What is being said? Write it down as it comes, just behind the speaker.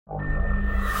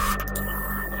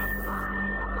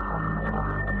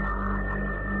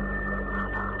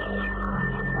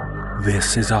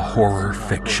This is a horror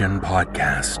fiction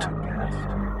podcast.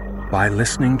 By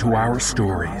listening to our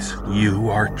stories, you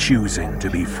are choosing to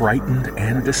be frightened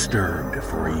and disturbed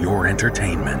for your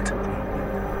entertainment.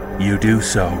 You do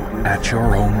so at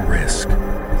your own risk.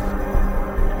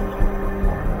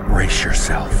 Brace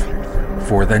yourself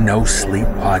for the No Sleep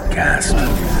Podcast.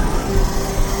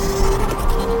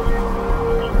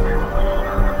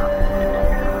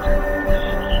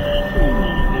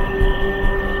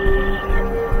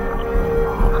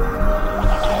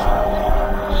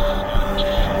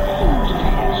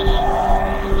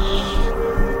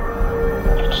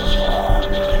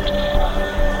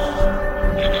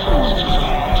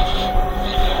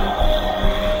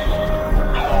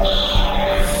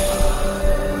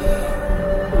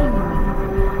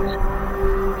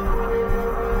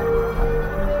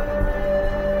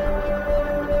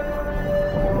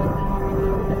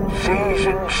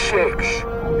 Season 6,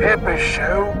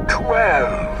 Episode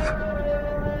 12.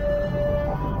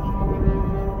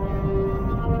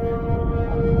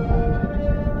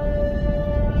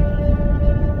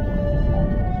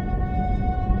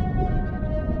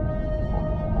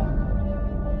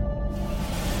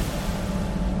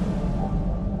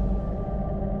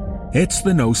 It's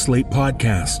the No Sleep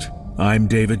Podcast. I'm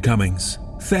David Cummings.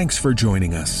 Thanks for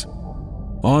joining us.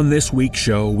 On this week's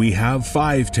show, we have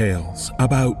 5 tales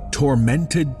about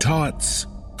tormented tots,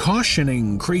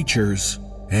 cautioning creatures,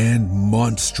 and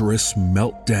monstrous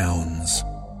meltdowns.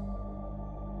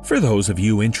 For those of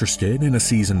you interested in a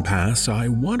season pass, I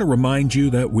want to remind you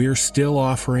that we're still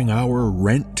offering our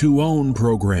rent-to-own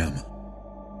program.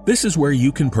 This is where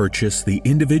you can purchase the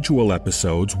individual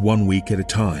episodes 1 week at a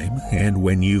time, and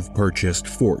when you've purchased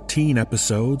 14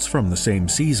 episodes from the same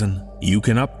season, you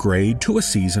can upgrade to a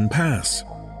season pass.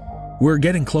 We're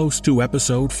getting close to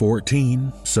episode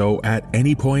 14, so at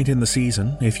any point in the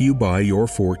season, if you buy your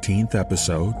 14th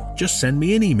episode, just send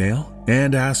me an email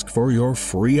and ask for your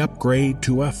free upgrade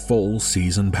to a full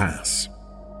season pass.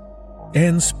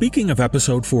 And speaking of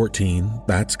episode 14,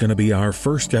 that's going to be our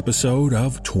first episode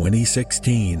of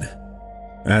 2016.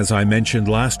 As I mentioned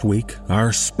last week,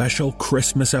 our special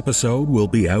Christmas episode will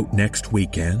be out next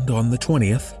weekend on the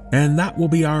 20th, and that will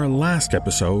be our last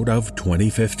episode of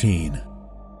 2015.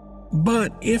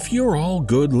 But if you're all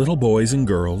good little boys and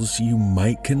girls, you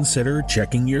might consider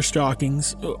checking your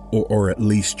stockings, or at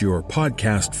least your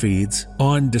podcast feeds,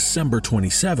 on December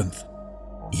 27th.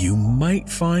 You might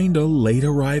find a late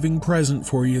arriving present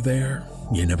for you there.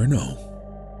 You never know.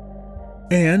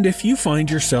 And if you find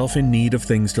yourself in need of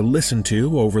things to listen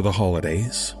to over the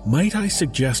holidays, might I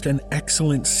suggest an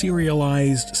excellent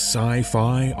serialized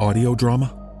sci-fi audio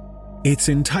drama? It's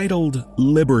entitled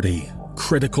Liberty: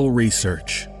 Critical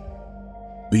Research.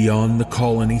 Beyond the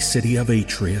colony city of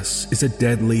Atreus is a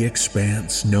deadly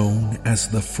expanse known as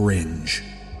the Fringe.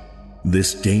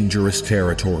 This dangerous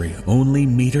territory, only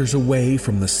meters away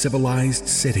from the civilized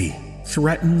city,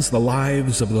 threatens the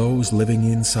lives of those living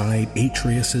inside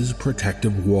Atreus's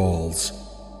protective walls.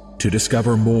 To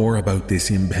discover more about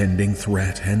this impending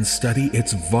threat and study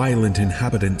its violent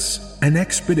inhabitants, an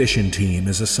expedition team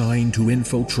is assigned to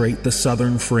infiltrate the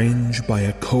southern Fringe by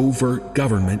a covert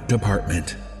government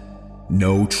department.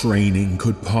 No training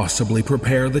could possibly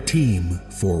prepare the team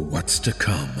for what's to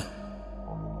come.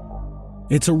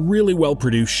 It's a really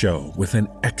well-produced show with an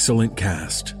excellent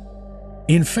cast.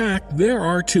 In fact, there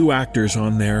are 2 actors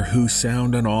on there who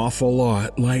sound an awful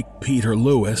lot like Peter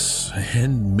Lewis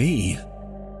and me.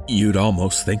 You'd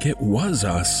almost think it was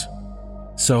us.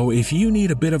 So if you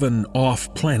need a bit of an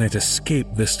off-planet escape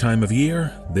this time of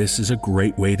year, this is a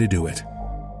great way to do it.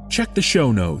 Check the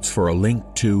show notes for a link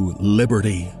to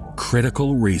Liberty: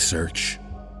 Critical Research.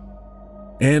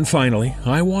 And finally,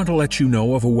 I want to let you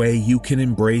know of a way you can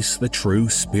embrace the true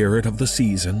spirit of the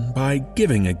season by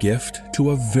giving a gift to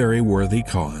a very worthy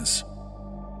cause.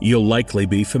 You'll likely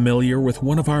be familiar with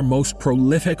one of our most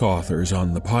prolific authors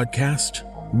on the podcast,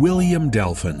 William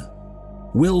Delphin.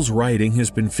 Will's writing has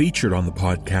been featured on the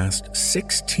podcast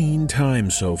 16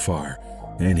 times so far,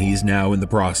 and he's now in the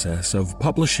process of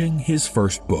publishing his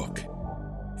first book.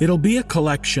 It'll be a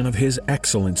collection of his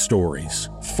excellent stories,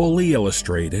 fully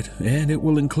illustrated, and it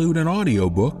will include an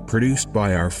audiobook produced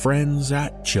by our friends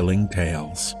at Chilling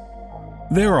Tales.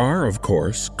 There are, of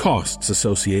course, costs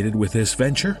associated with this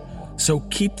venture, so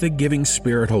keep the giving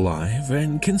spirit alive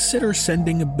and consider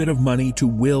sending a bit of money to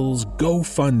Will's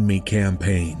GoFundMe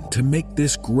campaign to make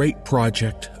this great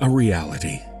project a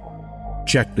reality.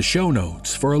 Check the show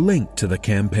notes for a link to the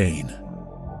campaign.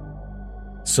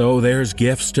 So there's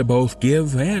gifts to both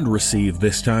give and receive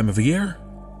this time of year.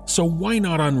 So why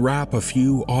not unwrap a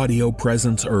few audio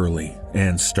presents early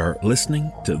and start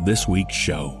listening to this week's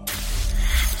show?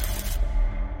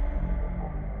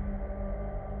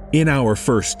 In our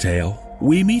first tale,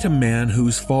 we meet a man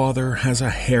whose father has a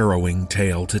harrowing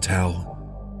tale to tell.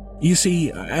 You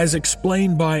see, as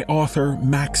explained by author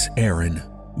Max Aaron,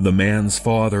 the man's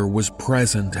father was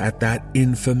present at that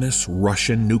infamous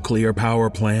Russian nuclear power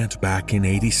plant back in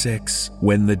 '86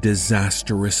 when the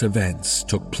disastrous events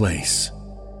took place.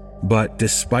 But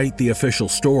despite the official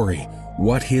story,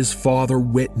 what his father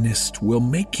witnessed will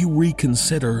make you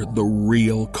reconsider the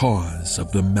real cause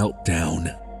of the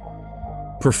meltdown.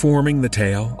 Performing the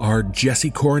tale are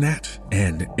Jesse Cornett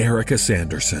and Erica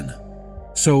Sanderson.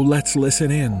 So let's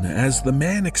listen in as the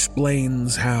man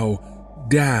explains how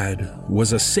Dad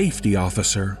was a safety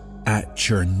officer at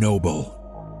Chernobyl.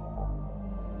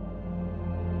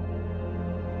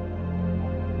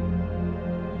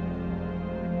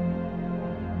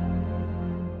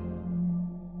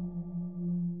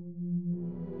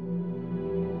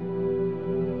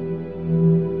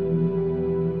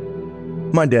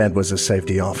 My dad was a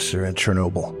safety officer at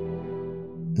Chernobyl.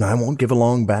 Now, I won't give a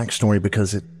long backstory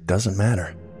because it doesn't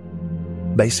matter.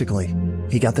 Basically,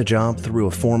 he got the job through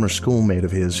a former schoolmate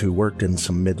of his who worked in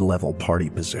some mid-level party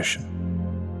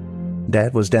position.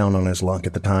 Dad was down on his luck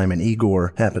at the time, and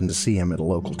Igor happened to see him at a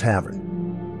local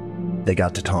tavern. They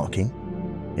got to talking,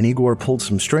 and Igor pulled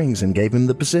some strings and gave him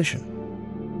the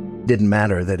position. Didn't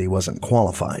matter that he wasn't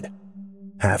qualified.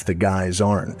 Half the guys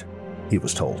aren't, he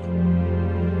was told.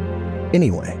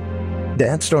 Anyway,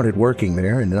 Dad started working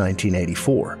there in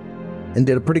 1984 and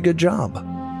did a pretty good job.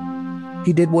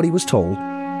 He did what he was told.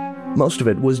 Most of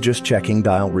it was just checking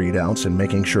dial readouts and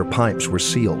making sure pipes were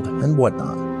sealed and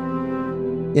whatnot.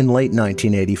 In late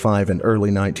 1985 and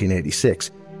early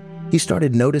 1986, he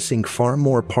started noticing far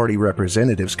more party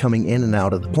representatives coming in and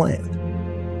out of the plant.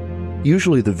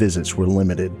 Usually the visits were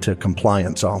limited to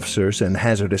compliance officers and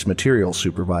hazardous materials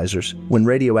supervisors when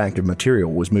radioactive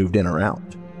material was moved in or out.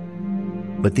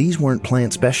 But these weren't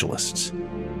plant specialists.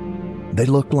 They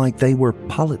looked like they were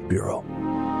Politburo.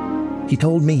 He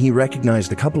told me he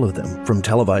recognized a couple of them from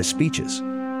televised speeches,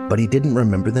 but he didn't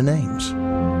remember the names.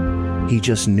 He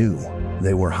just knew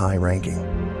they were high-ranking.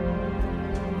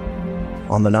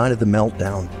 On the night of the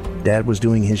meltdown, Dad was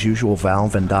doing his usual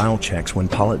valve and dial checks when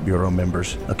Politburo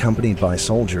members, accompanied by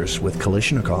soldiers with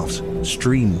Kalashnikovs,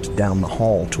 streamed down the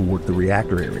hall toward the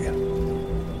reactor area.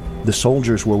 The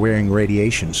soldiers were wearing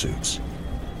radiation suits.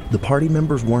 The party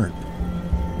members weren't.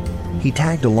 He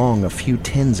tagged along a few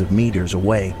tens of meters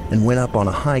away and went up on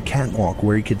a high catwalk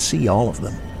where he could see all of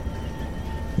them.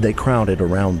 They crowded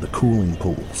around the cooling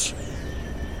pools.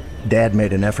 Dad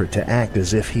made an effort to act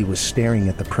as if he was staring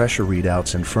at the pressure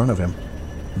readouts in front of him,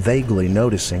 vaguely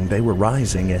noticing they were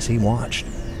rising as he watched.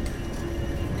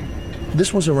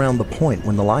 This was around the point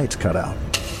when the lights cut out.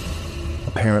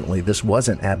 Apparently, this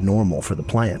wasn't abnormal for the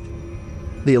plant.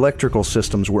 The electrical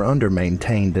systems were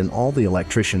under-maintained and all the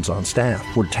electricians on staff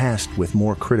were tasked with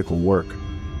more critical work.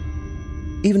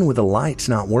 Even with the lights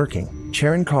not working,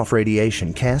 Cherenkov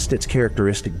radiation cast its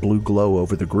characteristic blue glow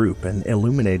over the group and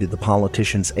illuminated the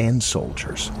politicians and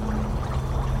soldiers.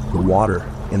 The water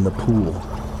in the pool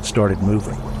started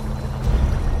moving.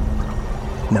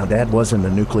 Now, Dad wasn't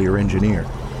a nuclear engineer.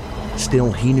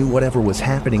 Still, he knew whatever was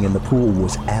happening in the pool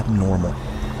was abnormal.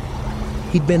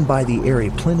 He'd been by the area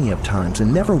plenty of times,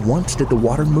 and never once did the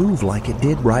water move like it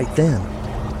did right then.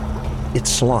 It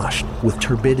sloshed with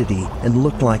turbidity and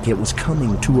looked like it was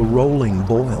coming to a rolling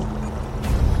boil.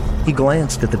 He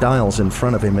glanced at the dials in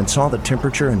front of him and saw the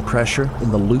temperature and pressure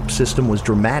in the loop system was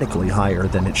dramatically higher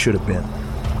than it should have been.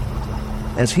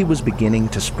 As he was beginning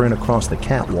to sprint across the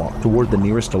catwalk toward the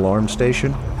nearest alarm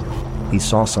station, he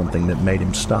saw something that made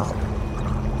him stop.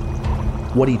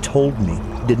 What he told me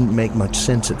didn't make much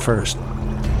sense at first.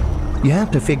 You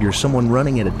have to figure someone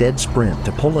running at a dead sprint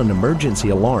to pull an emergency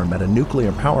alarm at a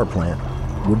nuclear power plant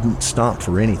wouldn't stop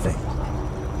for anything.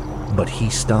 But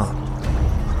he stopped,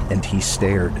 and he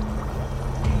stared.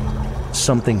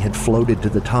 Something had floated to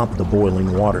the top of the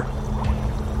boiling water.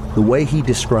 The way he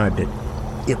described it,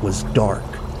 it was dark,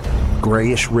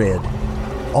 grayish red,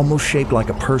 almost shaped like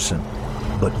a person,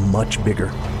 but much bigger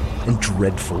and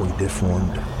dreadfully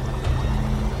deformed.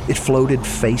 It floated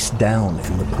face down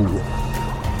in the pool.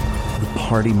 The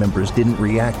party members didn't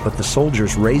react, but the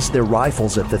soldiers raised their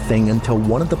rifles at the thing until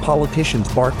one of the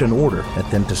politicians barked an order at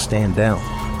them to stand down.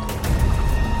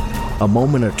 A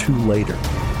moment or two later,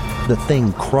 the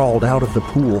thing crawled out of the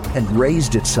pool and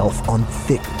raised itself on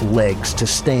thick legs to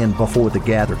stand before the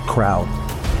gathered crowd.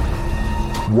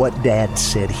 What Dad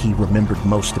said he remembered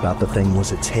most about the thing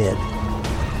was its head.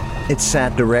 It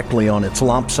sat directly on its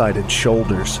lopsided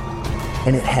shoulders,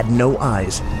 and it had no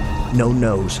eyes, no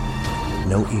nose,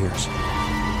 no ears.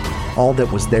 All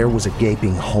that was there was a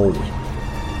gaping hole.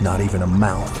 Not even a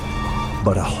mouth,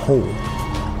 but a hole.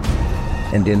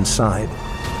 And inside,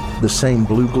 the same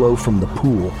blue glow from the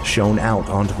pool shone out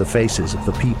onto the faces of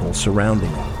the people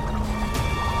surrounding it.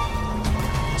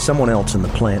 Someone else in the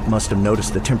plant must have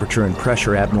noticed the temperature and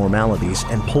pressure abnormalities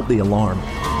and pulled the alarm,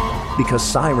 because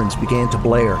sirens began to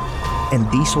blare and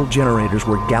diesel generators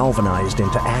were galvanized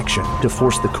into action to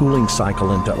force the cooling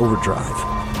cycle into overdrive.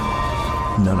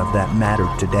 None of that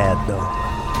mattered to Dad, though.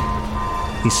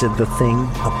 He said the thing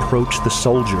approached the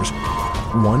soldiers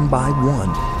one by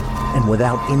one, and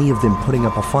without any of them putting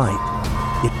up a fight,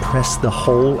 it pressed the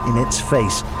hole in its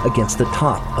face against the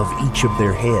top of each of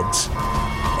their heads,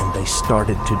 and they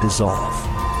started to dissolve.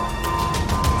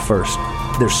 First,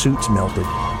 their suits melted.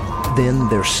 Then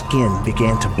their skin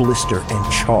began to blister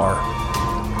and char.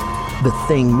 The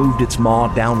thing moved its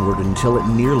maw downward until it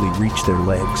nearly reached their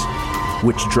legs,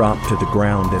 which dropped to the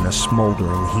ground in a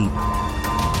smoldering heap.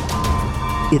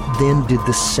 It then did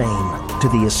the same to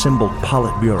the assembled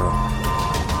Politburo,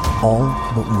 all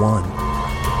but one.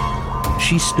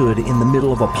 She stood in the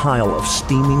middle of a pile of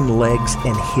steaming legs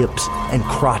and hips and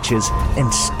crotches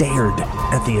and stared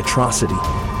at the atrocity.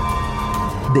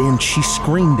 Then she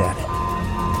screamed at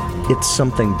it. It's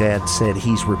something Dad said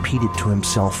he's repeated to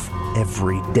himself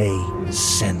every day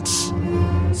since.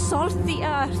 Salt the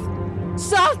earth!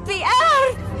 Salt the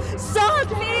earth! Salt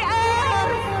the earth!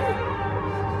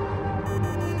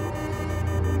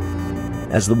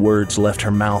 As the words left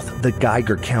her mouth, the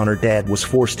Geiger counter Dad was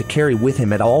forced to carry with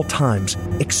him at all times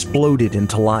exploded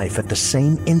into life at the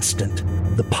same instant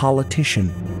the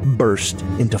politician burst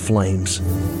into flames.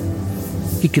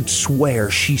 He could swear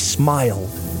she smiled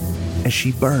as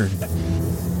she burned.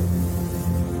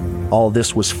 All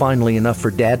this was finally enough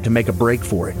for Dad to make a break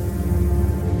for it.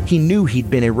 He knew he'd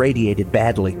been irradiated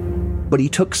badly, but he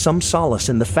took some solace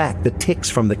in the fact the ticks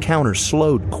from the counter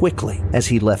slowed quickly as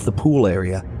he left the pool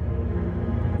area.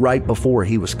 Right before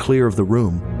he was clear of the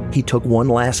room, he took one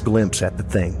last glimpse at the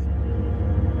thing.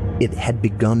 It had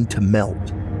begun to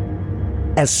melt.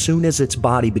 As soon as its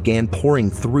body began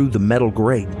pouring through the metal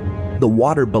grate, the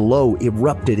water below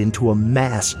erupted into a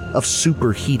mass of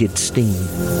superheated steam.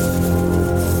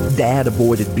 Dad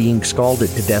avoided being scalded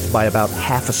to death by about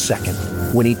half a second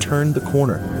when he turned the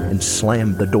corner and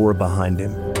slammed the door behind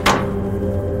him.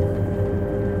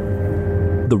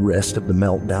 The rest of the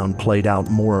meltdown played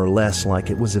out more or less like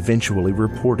it was eventually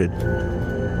reported.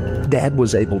 Dad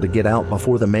was able to get out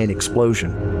before the main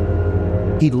explosion.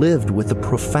 He lived with the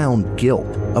profound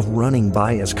guilt of running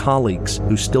by his colleagues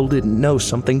who still didn't know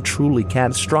something truly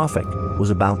catastrophic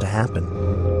was about to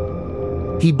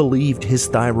happen. He believed his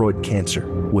thyroid cancer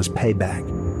was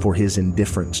payback for his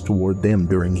indifference toward them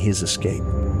during his escape.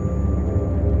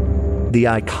 The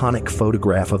iconic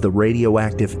photograph of the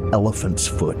radioactive elephant's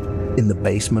foot in the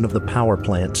basement of the power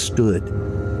plant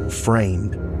stood,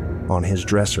 framed, on his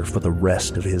dresser for the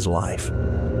rest of his life.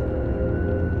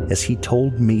 As he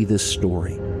told me this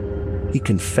story, he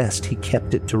confessed he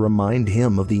kept it to remind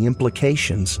him of the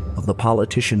implications of the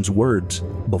politician's words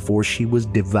before she was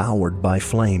devoured by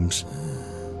flames.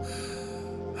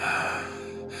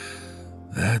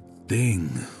 That thing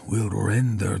will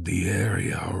render the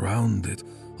area around it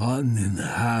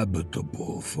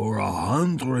uninhabitable for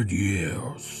 100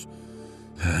 years.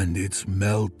 And it's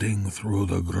melting through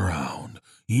the ground,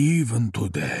 even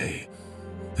today.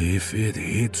 If it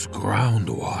hits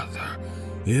groundwater,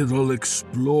 it'll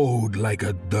explode like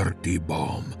a dirty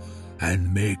bomb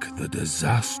and make the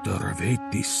disaster of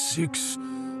 '86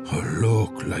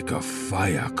 look like a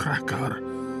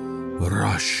firecracker.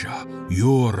 Russia,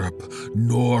 Europe,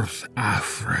 North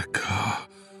Africa,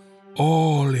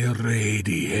 all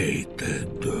irradiated.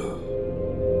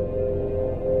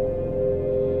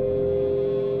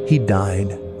 He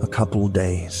died a couple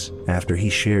days after he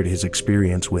shared his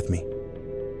experience with me.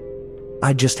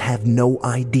 I just have no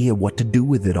idea what to do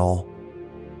with it all.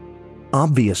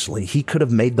 Obviously, he could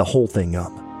have made the whole thing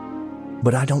up,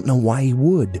 but I don't know why he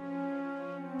would.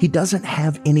 He doesn't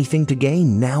have anything to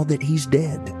gain now that he's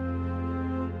dead.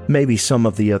 Maybe some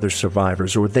of the other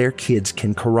survivors or their kids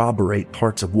can corroborate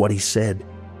parts of what he said.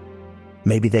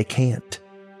 Maybe they can't.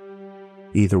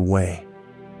 Either way,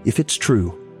 if it's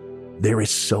true, there is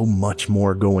so much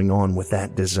more going on with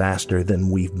that disaster than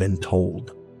we've been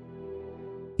told.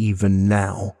 Even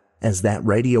now, as that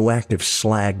radioactive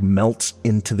slag melts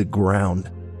into the ground,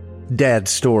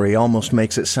 Dad's story almost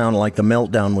makes it sound like the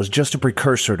meltdown was just a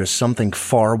precursor to something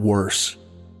far worse.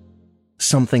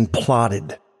 Something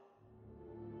plotted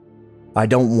I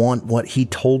don't want what he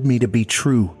told me to be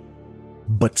true,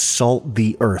 but salt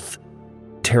the earth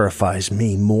terrifies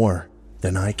me more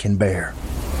than I can bear.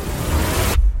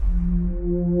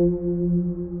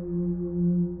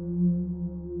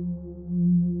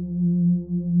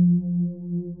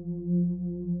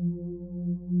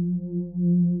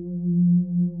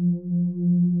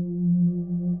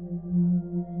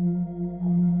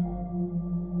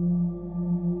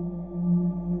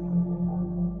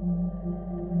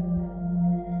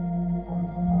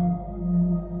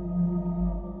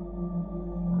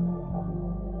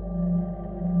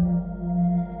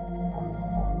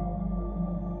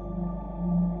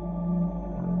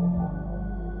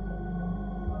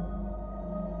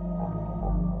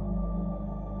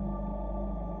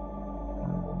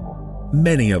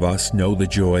 Many of us know the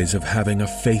joys of having a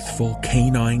faithful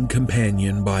canine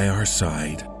companion by our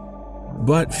side.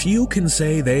 But few can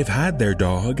say they've had their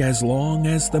dog as long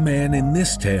as the man in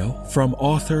this tale from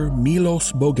author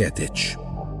Milos Bogetic.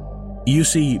 You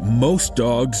see, most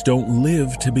dogs don't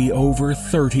live to be over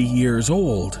 30 years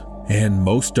old, and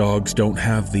most dogs don't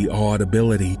have the odd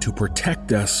ability to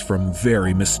protect us from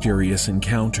very mysterious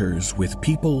encounters with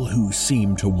people who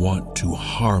seem to want to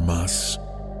harm us.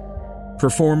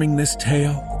 Performing this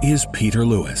tale is Peter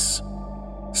Lewis.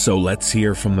 So let's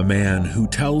hear from the man who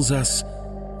tells us,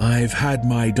 "I've had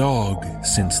my dog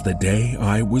since the day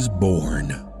I was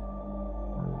born."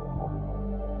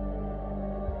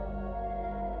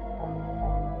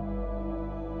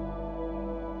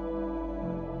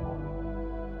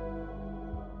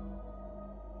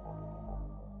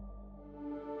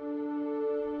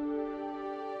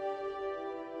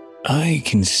 I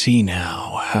can see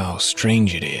now how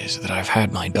strange it is that I've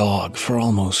had my dog for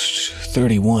almost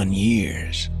 31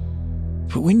 years.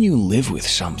 But when you live with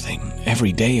something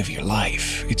every day of your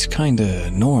life, it's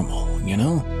kinda normal, you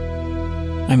know?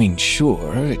 I mean,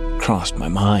 sure, it crossed my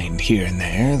mind here and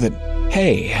there that,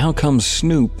 hey, how come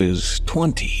Snoop is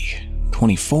 20,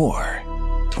 24,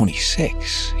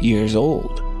 26 years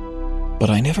old? But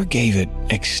I never gave it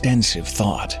extensive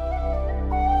thought.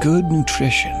 Good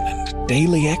nutrition and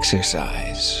daily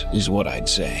exercise is what I'd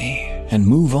say, and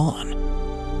move on.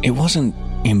 It wasn't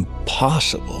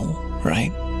impossible,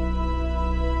 right?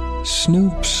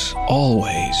 Snoop's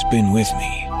always been with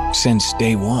me since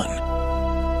day one.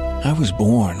 I was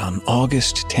born on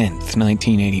August 10th,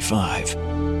 1985,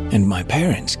 and my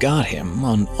parents got him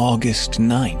on August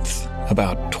 9th,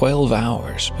 about 12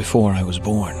 hours before I was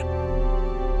born.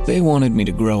 They wanted me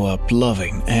to grow up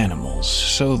loving animals,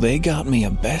 so they got me a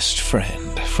best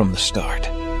friend from the start.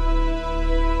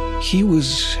 He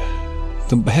was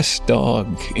the best dog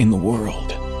in the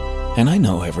world, and I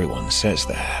know everyone says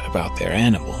that about their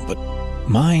animal, but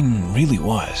mine really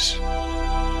was.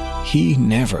 He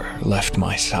never left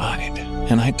my side,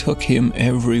 and I took him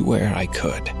everywhere I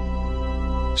could.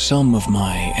 Some of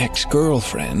my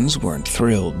ex-girlfriends weren't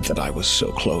thrilled that I was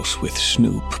so close with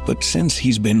Snoop, but since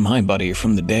he's been my buddy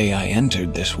from the day I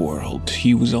entered this world,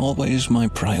 he was always my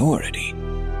priority.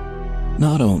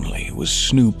 Not only was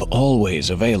Snoop always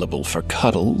available for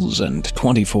cuddles and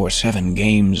 24/7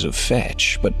 games of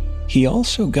fetch, but he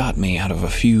also got me out of a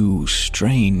few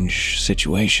strange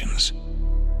situations.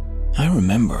 I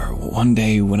remember one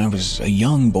day when I was a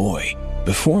young boy,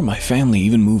 before my family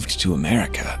even moved to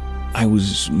America, I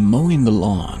was mowing the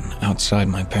lawn outside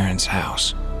my parents'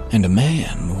 house, and a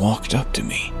man walked up to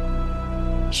me.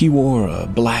 He wore a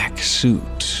black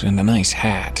suit and a nice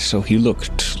hat, so he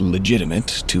looked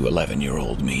legitimate to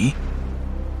 11-year-old me.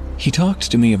 He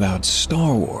talked to me about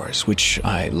Star Wars, which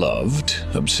I loved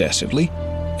obsessively,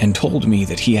 and told me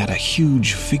that he had a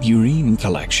huge figurine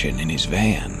collection in his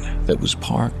van that was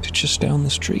parked just down the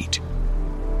street.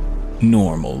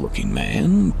 Normal-looking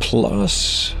man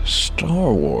plus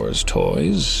Star Wars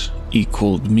toys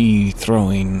equaled me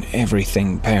throwing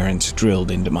everything parents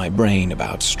drilled into my brain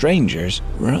about strangers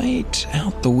right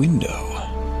out the window.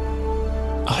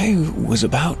 I was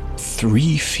about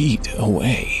 3 feet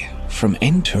away from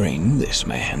entering this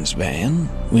man's van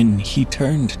when he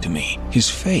turned to me, his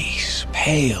face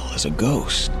pale as a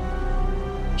ghost.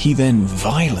 He then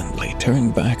violently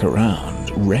turned back around,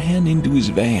 ran into his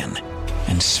van,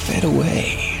 and sped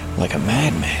away like a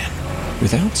madman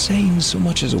without saying so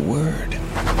much as a word.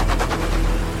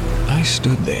 I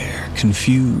stood there,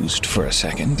 confused for a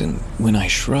second, and when I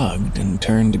shrugged and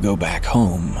turned to go back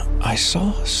home, I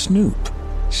saw Snoop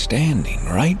standing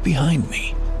right behind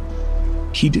me.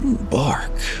 He didn't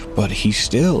bark, but he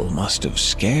still must have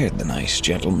scared the nice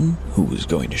gentleman who was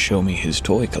going to show me his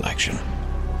toy collection.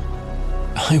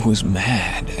 I was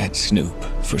mad at Snoop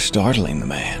for startling the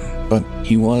man, but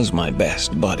he was my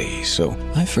best buddy, so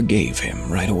I forgave him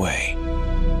right away.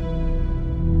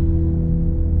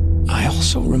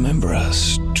 also remember a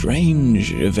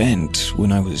strange event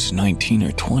when I was 19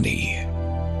 or 20.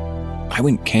 I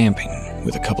went camping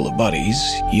with a couple of buddies,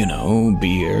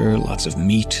 beer, lots of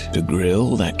meat to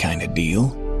grill, that kind of deal.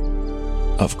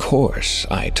 Of course,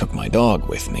 I took my dog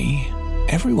with me.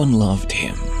 Everyone loved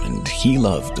him, and he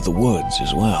loved the woods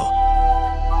as well.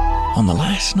 On the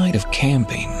last night of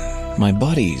camping, my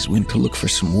buddies went to look for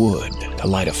some wood to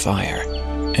light a fire,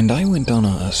 and I went on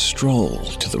a stroll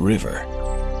to the river.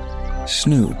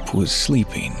 Snoop was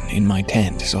sleeping in my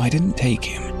tent, so I didn't take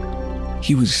him.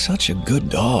 He was such a good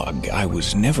dog, I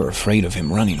was never afraid of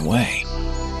him running away.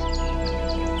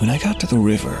 When I got to the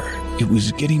river, it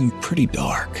was getting pretty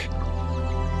dark.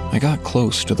 I got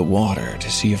close to the water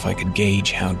to see if I could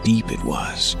gauge how deep it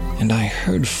was, and I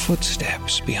heard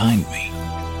footsteps behind me.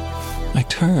 I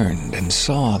turned and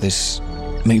saw this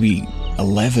maybe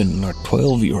 11 or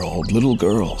 12-year-old little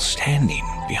girl standing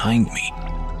behind me.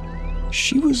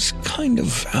 She was kind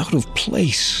of out of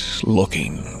place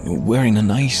looking, wearing a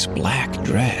nice black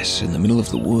dress in the middle of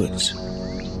the woods.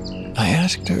 I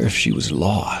asked her if she was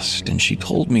lost, and she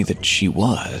told me that she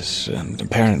was, and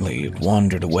apparently had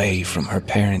wandered away from her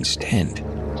parents' tent.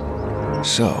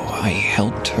 So I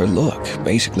helped her look,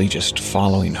 basically just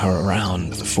following her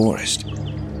around the forest.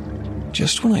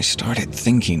 Just when I started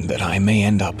thinking that I may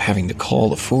end up having to call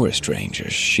the forest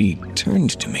rangers, she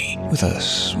turned to me with a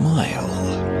smile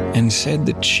and said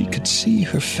that she could see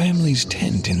her family's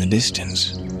tent in the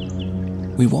distance.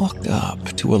 We walked up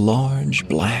to a large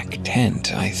black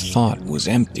tent I thought was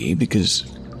empty because,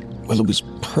 it was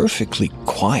perfectly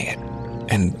quiet,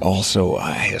 and also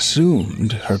I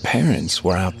assumed her parents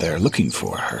were out there looking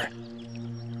for her.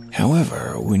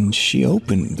 However, when she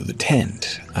opened the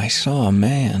tent, I saw a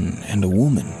man and a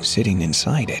woman sitting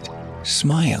inside it,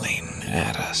 smiling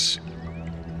at us.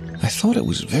 I thought it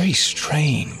was very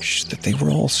strange that they were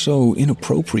all so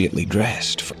inappropriately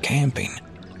dressed for camping.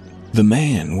 The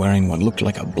man wearing what looked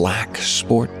like a black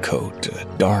sport coat, a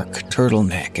dark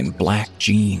turtleneck, and black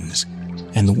jeans,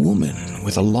 and the woman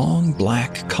with a long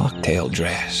black cocktail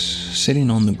dress sitting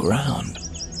on the ground.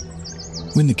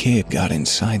 When the kid got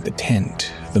inside the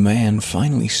tent, the man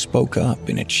finally spoke up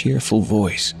in a cheerful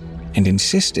voice and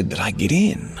insisted that I get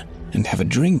in and have a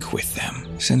drink with them,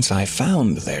 since I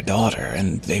found their daughter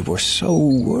and they were so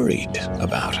worried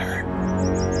about her.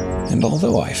 And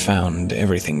although I found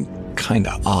everything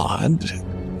kinda odd,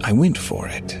 I went for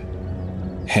it.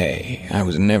 Hey, I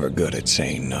was never good at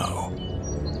saying no.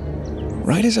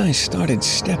 Right as I started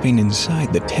stepping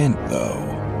inside the tent,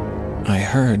 though, I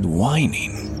heard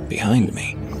whining behind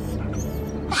me.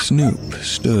 Snoop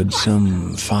stood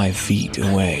some 5 feet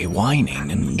away,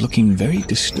 whining and looking very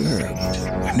disturbed.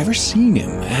 I've never seen him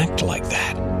act like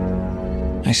that.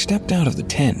 I stepped out of the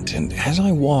tent, and as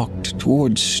I walked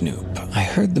towards Snoop, I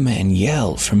heard the man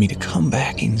yell for me to come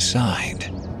back inside.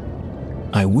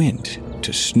 I went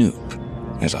to Snoop,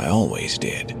 as I always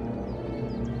did.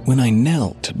 When I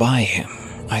knelt by him,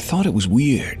 I thought it was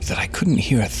weird that I couldn't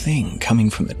hear a thing coming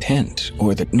from the tent,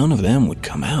 or that none of them would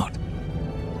come out.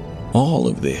 All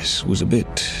of this was a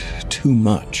bit too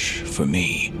much for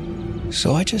me,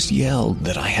 so I just yelled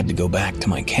that I had to go back to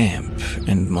my camp,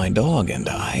 and my dog and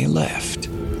I left.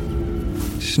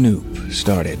 Snoop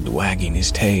started wagging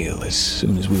his tail as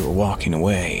soon as we were walking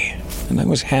away, and I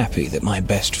was happy that my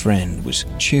best friend was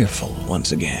cheerful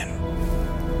once again.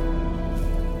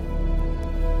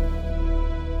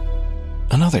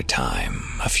 Another time,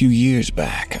 a few years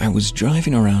back, I was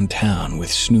driving around town with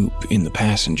Snoop in the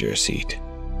passenger seat.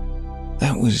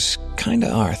 That was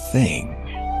kinda our thing,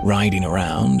 riding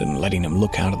around and letting him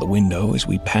look out of the window as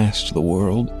we passed the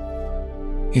world.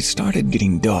 It started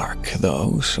getting dark,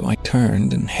 though, so I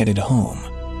turned and headed home.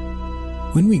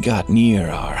 When we got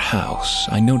near our house,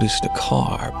 I noticed a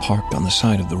car parked on the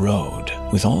side of the road,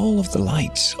 with all of the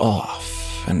lights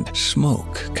off and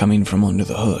smoke coming from under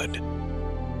the hood.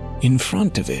 In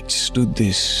front of it stood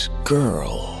this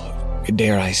girl,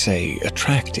 dare I say,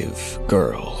 attractive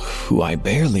girl, who I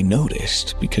barely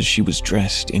noticed because she was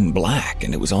dressed in black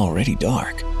and it was already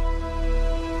dark.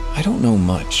 I don't know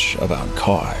much about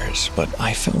cars, but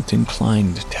I felt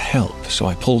inclined to help, so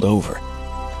I pulled over.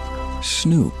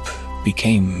 Snoop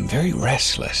became very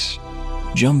restless,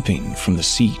 jumping from the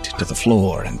seat to the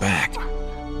floor and back.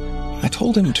 I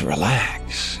told him to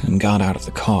relax and got out of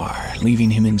the car, leaving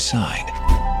him inside.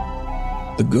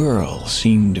 The girl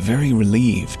seemed very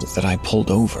relieved that I pulled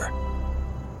over.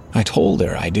 I told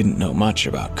her I didn't know much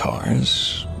about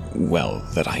cars, well,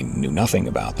 that I knew nothing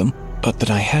about them, but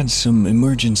that I had some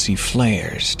emergency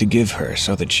flares to give her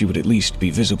so that she would at least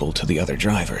be visible to the other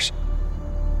drivers.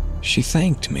 She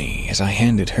thanked me as I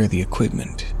handed her the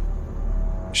equipment.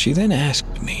 She then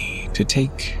asked me to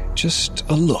take just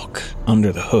a look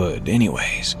under the hood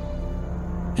anyways.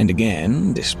 And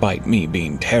again, despite me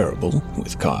being terrible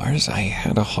with cars, I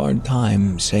had a hard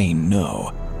time saying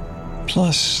no.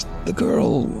 Plus, the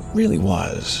girl really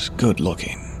was good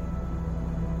looking.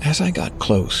 As I got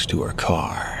close to her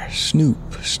car, Snoop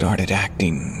started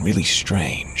acting really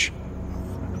strange.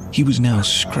 He was now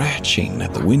scratching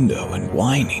at the window and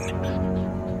whining.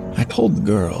 I told the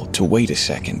girl to wait a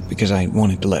second because I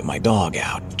wanted to let my dog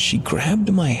out. She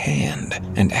grabbed my hand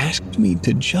and asked me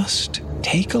to just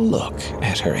take a look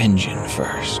at her engine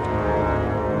first.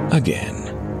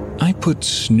 Again, I put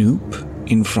Snoop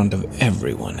in front of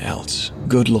everyone else,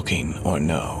 good looking or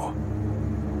no.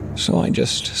 So I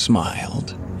just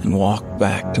smiled and walked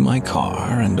back to my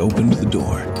car and opened the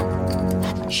door.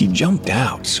 He jumped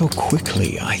out so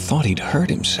quickly I thought he'd hurt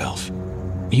himself.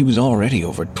 He was already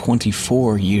over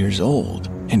 24 years old,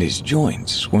 and his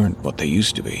joints weren't what they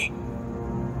used to be.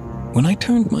 When I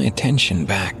turned my attention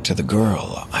back to the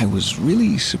girl, I was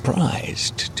really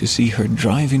surprised to see her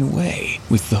driving away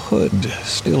with the hood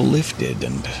still lifted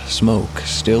and smoke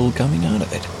still coming out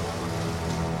of it.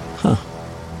 Huh,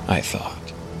 I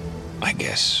thought. I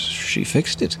guess she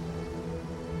fixed it.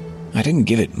 I didn't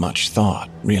give it much thought,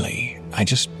 really. I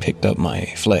just picked up my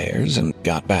flares and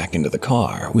got back into the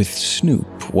car with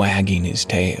Snoop wagging his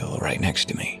tail right next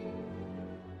to me.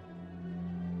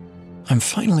 I'm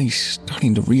finally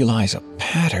starting to realize a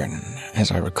pattern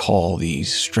as I recall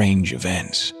these strange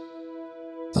events.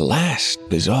 The last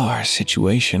bizarre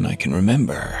situation I can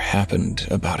remember happened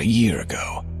about a year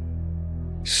ago.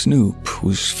 Snoop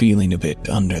was feeling a bit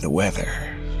under the weather.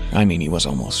 I mean, he was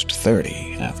almost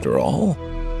 30 after all.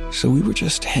 So we were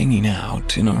just hanging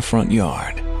out in our front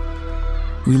yard.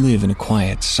 We live in a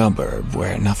quiet suburb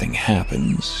where nothing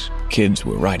happens. Kids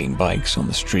were riding bikes on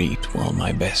the street while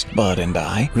my best bud and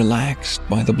I relaxed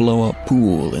by the blow-up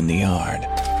pool in the yard.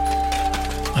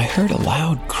 I heard a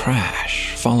loud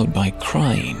crash followed by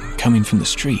crying coming from the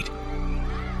street.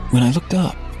 When I looked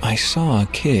up, I saw a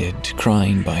kid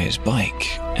crying by his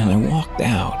bike, and I walked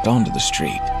out onto the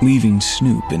street, leaving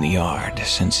Snoop in the yard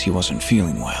since he wasn't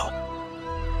feeling well.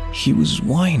 He was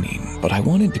whining, but I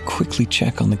wanted to quickly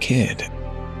check on the kid.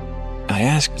 I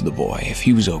asked the boy if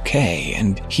he was okay,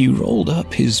 and he rolled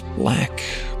up his black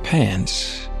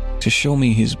pants to show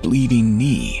me his bleeding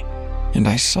knee, and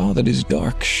I saw that his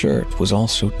dark shirt was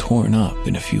also torn up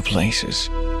in a few places.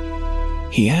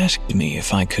 He asked me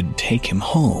if I could take him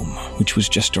home, which was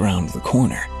just around the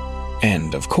corner,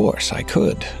 and of course I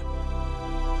could.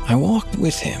 I walked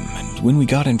with him, and when we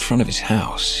got in front of his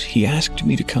house, he asked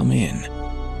me to come in.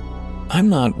 I'm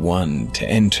not one to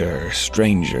enter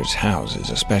strangers' houses,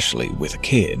 especially with a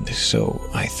kid, so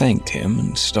I thanked him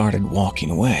and started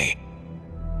walking away.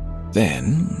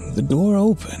 Then the door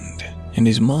opened and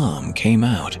his mom came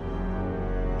out.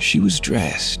 She was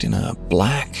dressed in a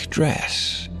black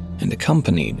dress and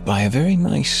accompanied by a very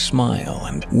nice smile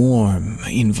and warm,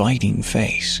 inviting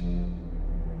face.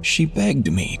 She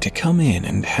begged me to come in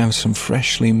and have some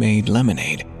freshly made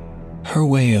lemonade, her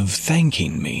way of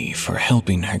thanking me for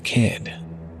helping her kid.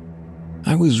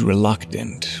 I was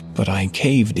reluctant, but I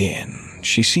caved in.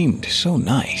 She seemed so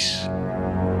nice.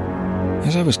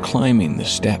 As I was climbing the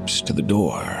steps to the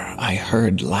door, I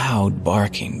heard loud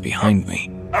barking behind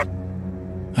me.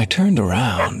 I turned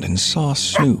around and saw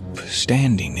Snoop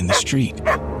standing in the street.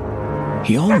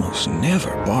 He almost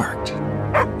never barked.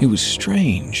 It was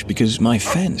strange because my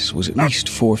fence was at least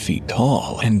 4 feet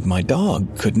tall and my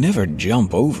dog could never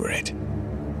jump over it.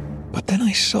 But then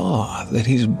I saw that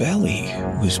his belly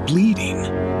was bleeding,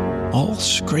 all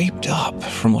scraped up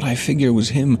from what I figure was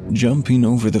him jumping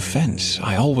over the fence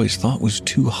I always thought was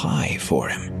too high for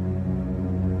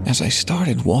him. As I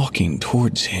started walking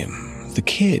towards him, the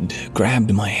kid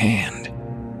grabbed my hand.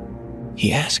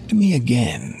 He asked me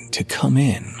again to come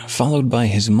in, followed by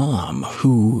his mom,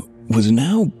 who was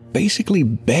now basically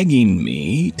begging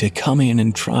me to come in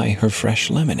and try her fresh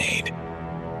lemonade.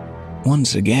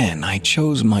 Once again, I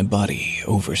chose my buddy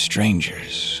over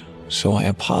strangers, so I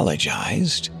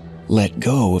apologized, let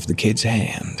go of the kid's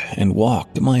hand, and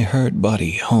walked my hurt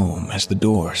buddy home as the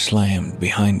door slammed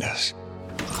behind us.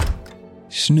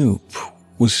 Snoop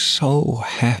was so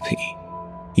happy,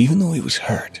 even though he was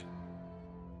hurt.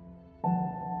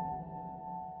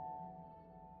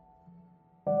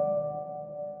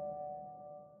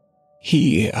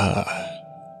 He,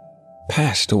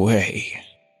 passed away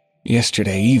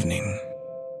yesterday evening.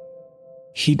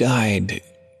 He died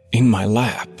in my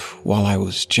lap while I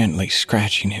was gently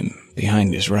scratching him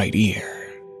behind his right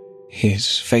ear,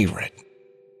 his favorite.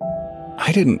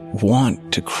 I didn't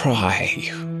want to cry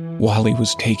while he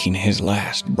was taking his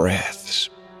last breaths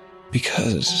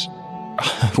because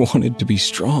I wanted to be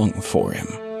strong for him,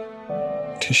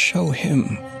 to show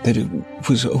him that it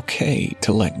was okay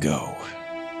to let go.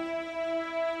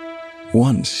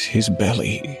 Once his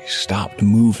belly stopped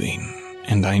moving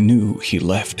and I knew he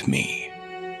left me,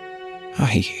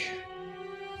 I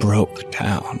broke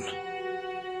down.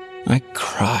 I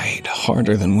cried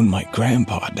harder than when my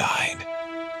grandpa died,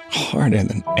 harder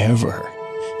than ever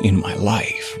in my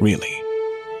life, really.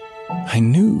 I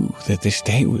knew that this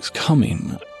day was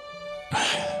coming.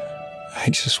 I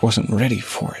just wasn't ready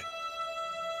for it,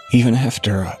 even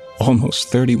after almost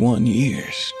 31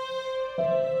 years.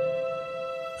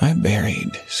 I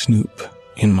buried Snoop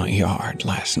in my yard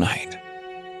last night.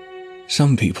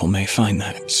 Some people may find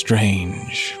that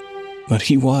strange, but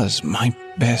he was my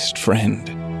best friend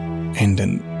and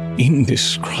an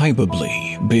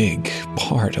indescribably big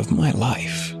part of my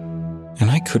life. And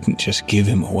I couldn't just give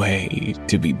him away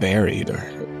to be buried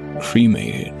or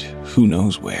cremated who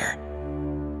knows where.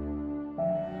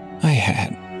 I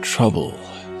had trouble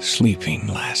sleeping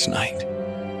last night.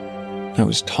 I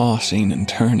was tossing and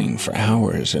turning for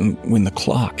hours, and when the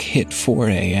clock hit 4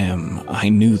 a.m., I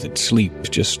knew that sleep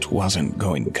just wasn't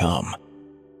going to come.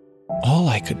 All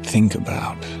I could think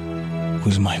about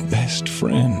was my best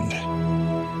friend,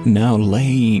 now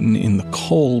laying in the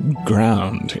cold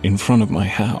ground in front of my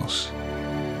house.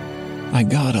 I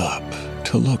got up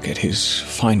to look at his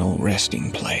final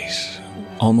resting place,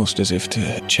 almost as if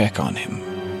to check on him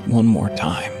one more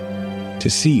time, to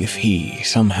see if he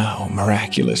somehow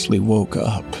miraculously woke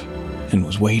up and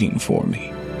was waiting for me.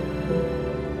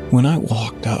 When I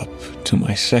walked up to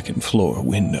my second-floor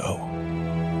window,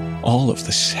 all of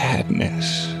the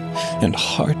sadness and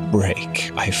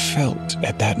heartbreak I felt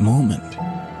at that moment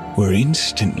were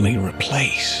instantly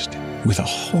replaced with a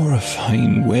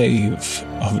horrifying wave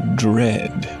of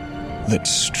dread that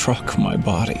struck my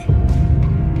body.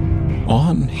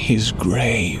 On his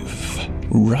grave,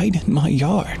 right in my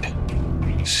yard,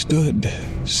 stood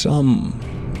some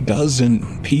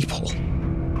dozen people.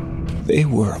 They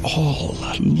were all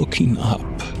looking up,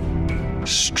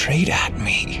 straight at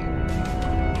me.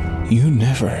 You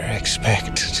never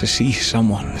expect to see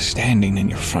someone standing in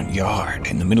your front yard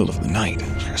in the middle of the night,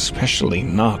 especially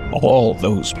not all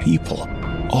those people,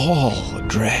 all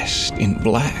dressed in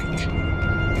black.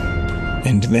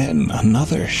 And then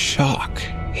another shock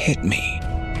hit me.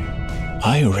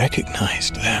 I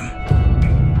recognized them.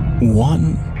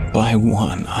 One by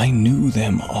one, I knew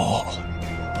them all.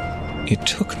 It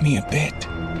took me a bit,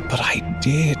 but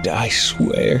I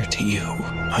swear to you,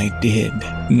 I did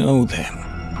know them.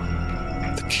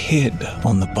 The kid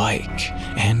on the bike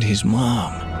and his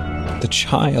mom, the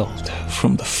child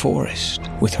from the forest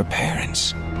with her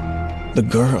parents, the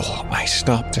girl I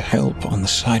stopped to help on the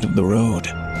side of the road,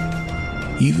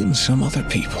 even some other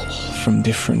people from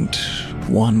different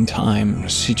one-time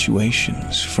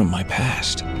situations from my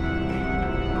past.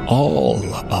 All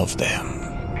of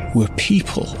them were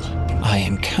people I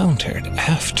encountered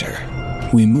after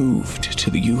we moved to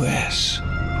the U.S.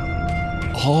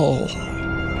 All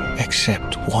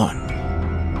except one.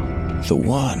 The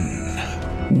one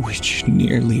which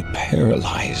nearly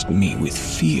paralyzed me with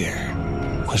fear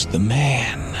was the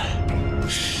man.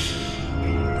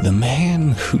 The man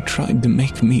who tried to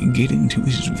make me get into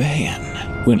his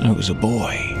van when I was a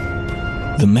boy.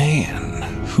 The man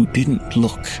who didn't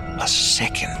look a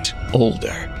second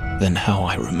older than how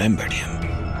I remembered him.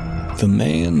 The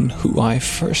man who I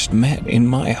first met in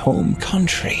my home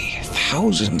country,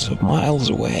 thousands of miles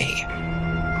away.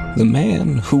 The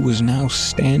man who was now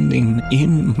standing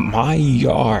in my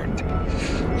yard,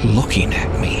 looking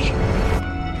at me.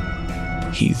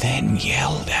 He then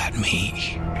yelled at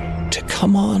me to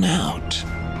come on out,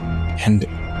 and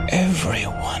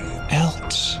everyone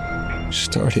else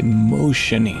started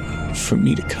motioning for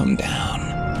me to come down.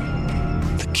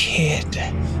 The kid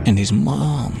and his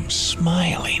mom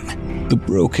smiling, the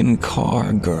broken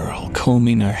car girl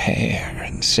combing her hair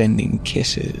and sending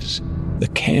kisses, the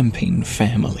camping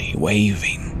family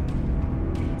waving.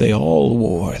 They all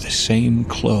wore the same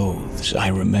clothes I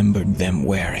remembered them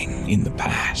wearing in the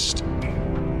past.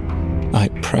 I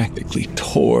practically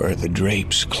tore the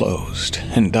drapes closed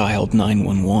and dialed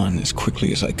 911 as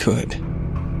quickly as I could.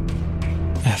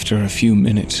 After a few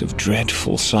minutes of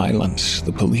dreadful silence,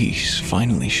 the police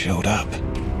finally showed up.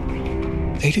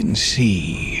 They didn't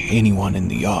see anyone in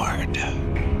the yard,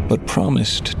 but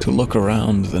promised to look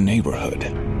around the neighborhood.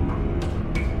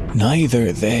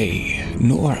 Neither they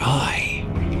nor I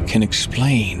can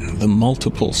explain the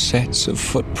multiple sets of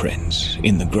footprints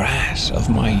in the grass of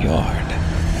my yard.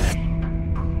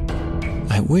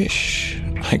 I wish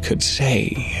I could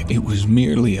say it was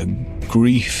merely a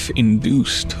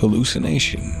grief-induced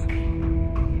hallucination,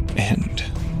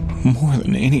 more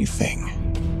than anything,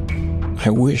 I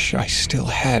wish I still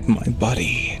had my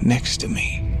buddy next to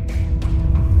me.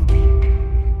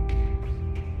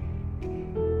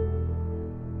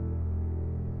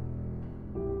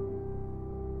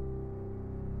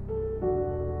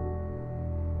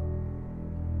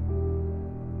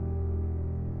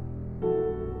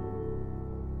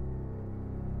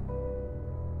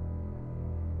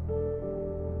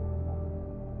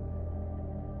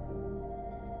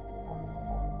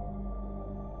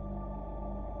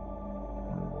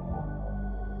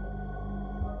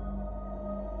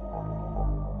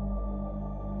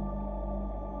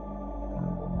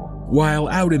 While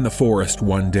out in the forest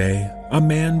one day, a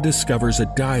man discovers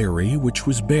a diary which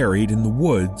was buried in the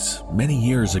woods many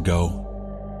years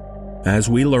ago. As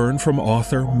we learn from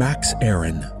author Max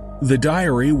Aaron, the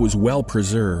diary was well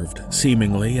preserved,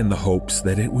 seemingly in the hopes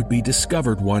that it would be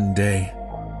discovered one day,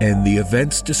 and the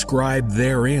events described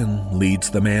therein leads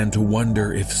the man to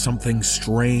wonder if something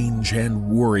strange and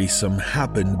worrisome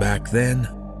happened back then,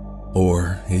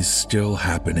 or is still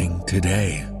happening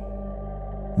today.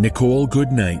 Nicole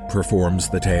Goodnight performs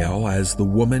the tale as the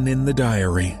woman in the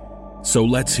diary. So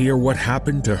let's hear what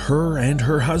happened to her and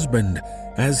her husband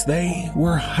as they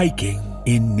were hiking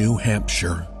in New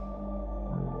Hampshire.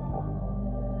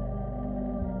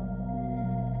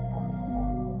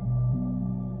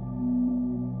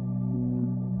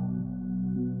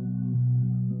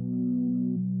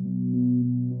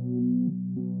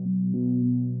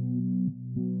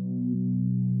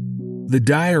 The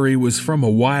diary was from a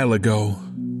while ago.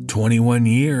 21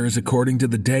 years according to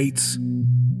the dates.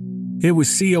 It was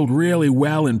sealed really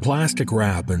well in plastic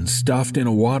wrap and stuffed in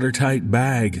a watertight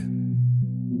bag.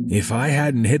 If I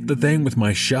hadn't hit the thing with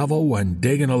my shovel when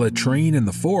digging a latrine in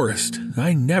the forest,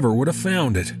 I never would have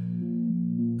found it.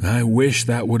 I wish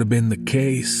that would have been the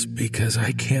case because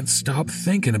I can't stop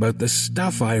thinking about the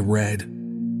stuff I read.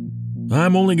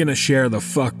 I'm only going to share the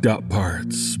fucked up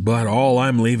parts, but all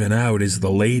I'm leaving out is the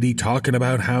lady talking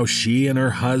about how she and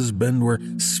her husband were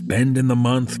spending the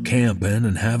month camping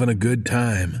and having a good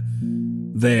time.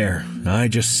 There, I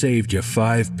just saved you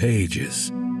 5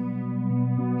 pages.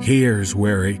 Here's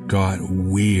where it got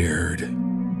weird.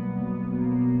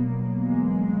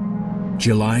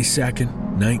 July 2nd,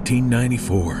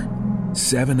 1994,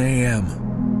 7 a.m.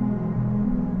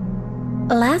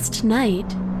 Last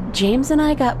night, James and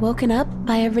I got woken up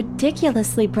by a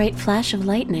ridiculously bright flash of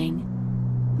lightning.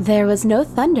 There was no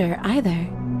thunder either.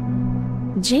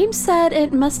 James said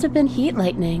it must have been heat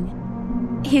lightning.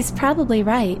 He's probably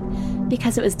right,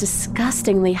 because it was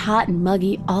disgustingly hot and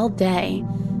muggy all day,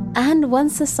 and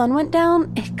once the sun went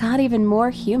down, it got even more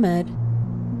humid.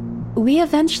 We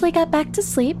eventually got back to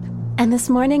sleep, and this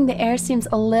morning the air seems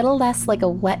a little less like a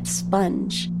wet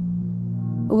sponge.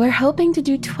 We're hoping to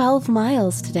do 12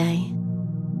 miles today.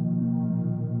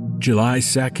 July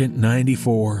 2nd,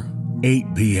 94,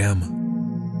 8 p.m.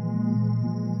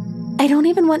 I don't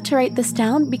even want to write this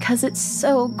down because it's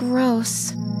so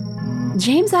gross.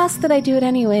 James asked that I do it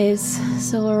anyways,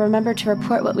 so we'll remember to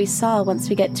report what we saw once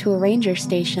we get to a ranger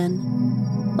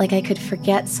station. Like I could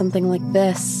forget something like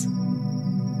this.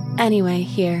 Anyway,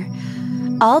 here.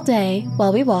 All day,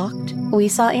 while we walked, we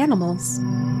saw animals.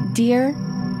 Deer,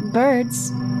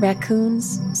 birds,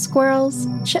 raccoons, squirrels,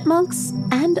 chipmunks,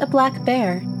 and a black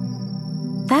bear.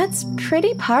 That's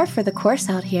pretty par for the course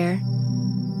out here.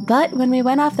 But when we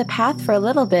went off the path for a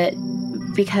little bit,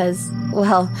 because,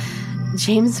 well,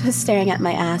 James was staring at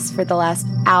my ass for the last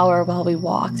hour while we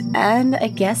walked, and I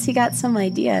guess he got some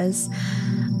ideas.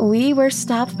 We were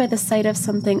stopped by the sight of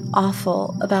something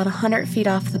awful about 100 feet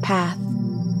off the path.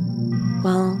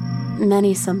 Well,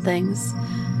 many somethings.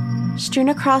 Strewn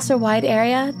across a wide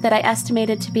area that I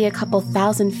estimated to be a couple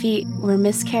thousand feet were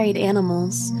miscarried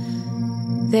animals.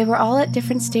 They were all at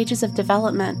different stages of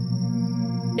development.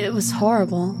 It was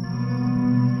horrible.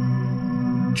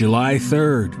 July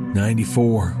 3rd,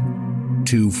 94,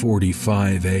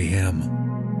 2:45 a.m.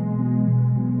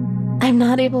 I'm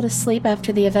not able to sleep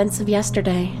after the events of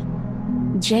yesterday.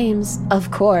 James,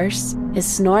 of course, is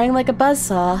snoring like a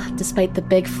buzzsaw despite the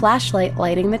big flashlight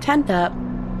lighting the tent up.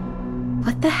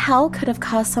 What the hell could have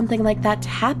caused something like that to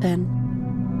happen?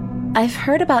 I've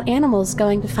heard about animals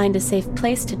going to find a safe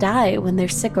place to die when they're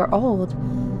sick or old,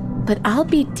 but I'll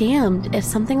be damned if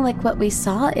something like what we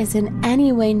saw is in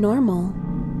any way normal.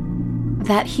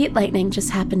 That heat lightning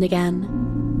just happened again.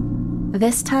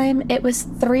 This time, it was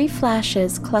 3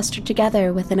 flashes clustered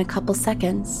together within a couple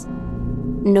seconds.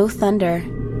 No thunder.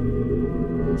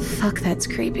 Fuck, that's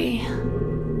creepy.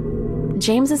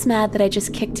 James is mad that I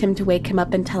just kicked him to wake him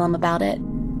up and tell him about it.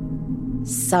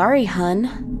 Sorry,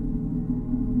 hun.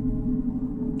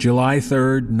 July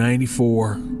 3rd,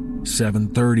 94,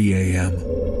 7:30 a.m.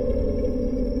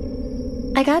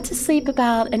 I got to sleep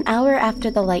about an hour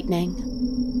after the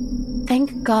lightning.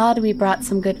 Thank God we brought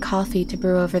some good coffee to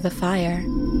brew over the fire.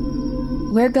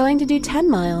 We're going to do 10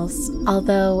 miles,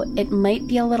 although it might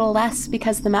be a little less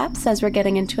because the map says we're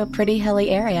getting into a pretty hilly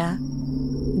area.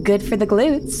 Good for the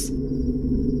glutes.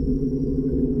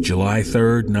 July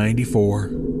 3rd, 94,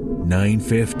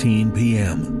 9:15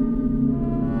 p.m.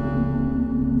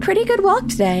 Pretty good walk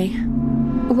today.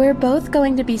 We're both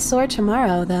going to be sore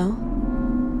tomorrow, though.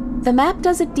 The map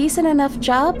does a decent enough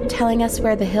job telling us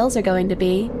where the hills are going to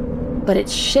be, but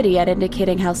it's shitty at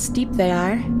indicating how steep they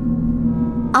are.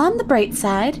 On the bright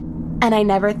side, and I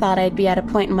never thought I'd be at a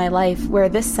point in my life where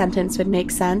this sentence would make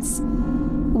sense,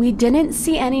 we didn't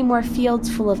see any more fields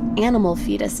full of animal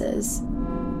fetuses.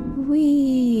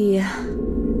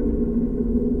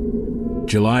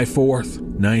 July 4th,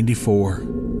 94,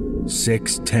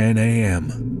 6:10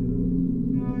 a.m.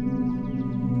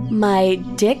 My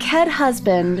dickhead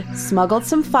husband smuggled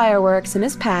some fireworks in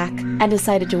his pack and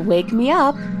decided to wake me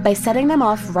up by setting them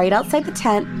off right outside the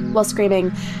tent while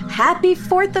screaming, "Happy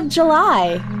 4th of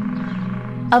July!"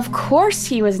 Of course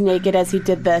he was naked as he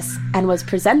did this and was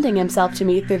presenting himself to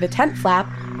me through the tent flap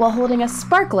while holding a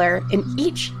sparkler in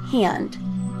each hand.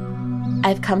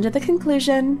 I've come to the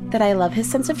conclusion that I love his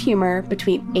sense of humor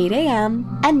between 8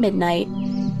 a.m. and midnight,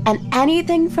 and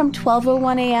anything from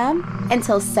 12:01 a.m.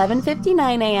 until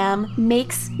 7:59 a.m.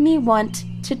 makes me want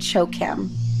to choke him.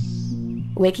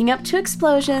 Waking up to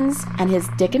explosions and his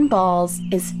dick and balls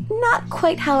is not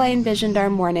quite how I envisioned our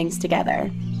mornings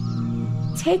together.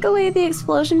 Take away the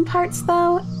explosion parts,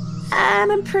 though,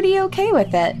 and I'm pretty okay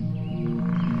with it.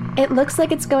 It looks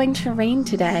like it's going to rain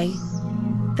today.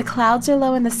 The clouds are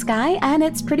low in the sky, and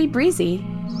it's pretty breezy.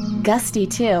 Gusty,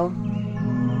 too.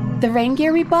 The rain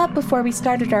gear we bought before we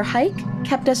started our hike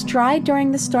kept us dry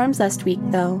during the storms last week,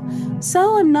 though,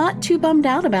 so I'm not too bummed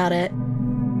out about it.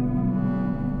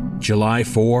 July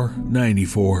 4,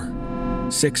 94,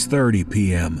 6:30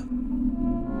 p.m.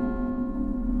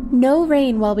 No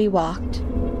rain while we walked.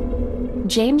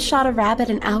 James shot a rabbit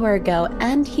an hour ago,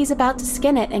 and he's about to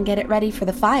skin it and get it ready for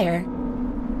the fire.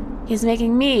 He's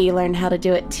making me learn how to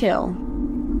do it, too.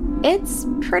 It's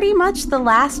pretty much the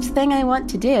last thing I want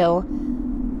to do,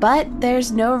 but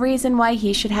there's no reason why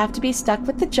he should have to be stuck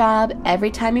with the job every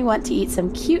time we want to eat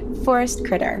some cute forest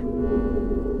critter.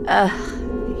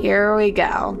 Here we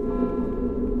go.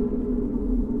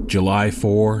 July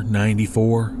 4,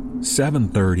 94,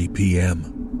 7:30 p.m.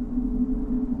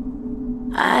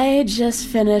 I just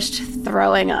finished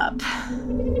throwing up.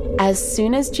 As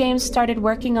soon as James started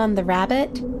working on the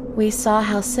rabbit, we saw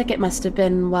how sick it must have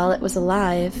been while it was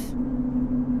alive.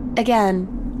 Again,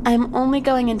 I'm only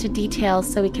going into details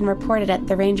so we can report it at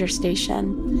the ranger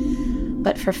station.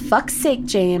 But for fuck's sake,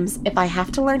 James, if I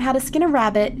have to learn how to skin a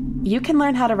rabbit, you can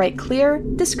learn how to write clear,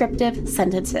 descriptive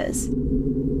sentences.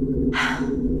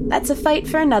 That's a fight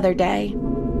for another day.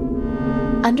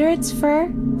 Under its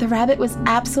fur, the rabbit was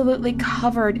absolutely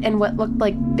covered in what looked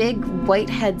like big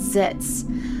whitehead zits.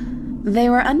 They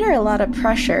were under a lot of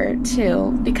pressure,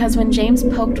 too, because when James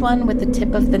poked one with the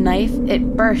tip of the knife,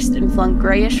 it burst and flung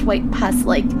grayish-white pus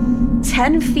like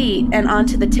 10 feet and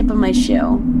onto the tip of my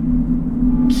shoe.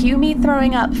 Cue me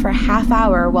throwing up for a half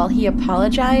hour while he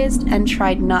apologized and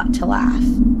tried not to laugh.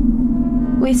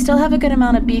 We still have a good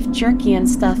amount of beef jerky and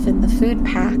stuff in the food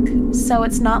pack, so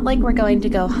it's not like we're going to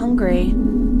go hungry,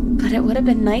 but it would have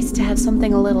been nice to have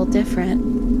something a little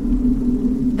different.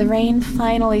 The rain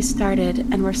finally started,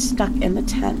 and we're stuck in the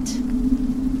tent.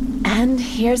 And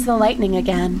here's the lightning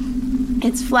again.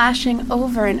 It's flashing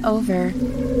over and over.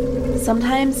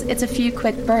 Sometimes it's a few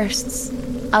quick bursts.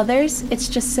 Others, it's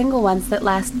just single ones that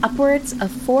last upwards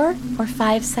of 4 or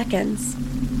 5 seconds.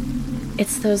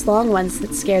 It's those long ones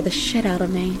that scare the shit out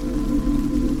of me.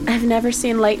 I've never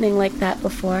seen lightning like that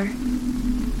before.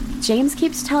 James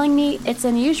keeps telling me it's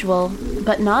unusual,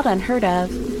 but not unheard of,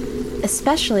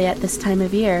 especially at this time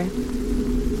of year.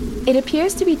 It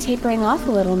appears to be tapering off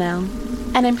a little now,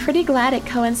 and I'm pretty glad it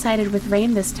coincided with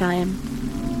rain this time.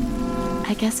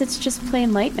 I guess it's just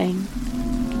plain lightning.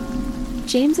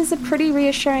 James is a pretty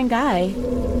reassuring guy.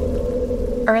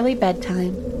 Early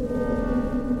bedtime.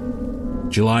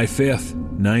 July 5th,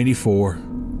 94,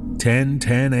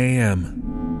 10:10 a.m.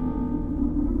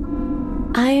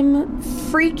 I'm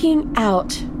freaking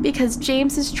out because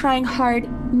James is trying hard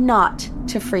not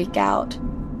to freak out.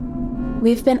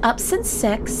 We've been up since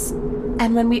 6,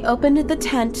 and when we opened the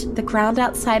tent, the ground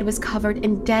outside was covered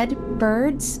in dead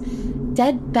birds,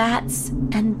 dead bats,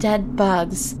 and dead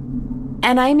bugs.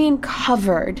 And I mean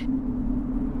covered.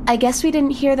 I guess we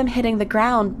didn't hear them hitting the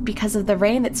ground because of the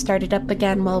rain that started up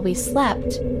again while we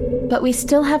slept. But we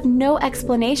still have no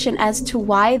explanation as to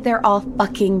why they're all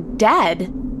fucking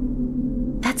dead.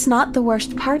 That's not the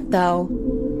worst part, though.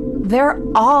 They're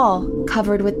all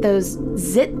covered with those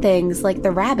zit things like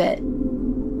the rabbit.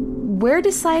 We're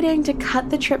deciding to cut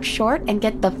the trip short and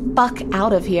get the fuck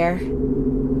out of here.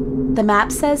 The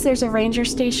map says there's a ranger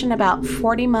station about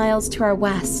 40 miles to our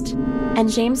west,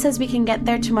 and James says we can get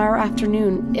there tomorrow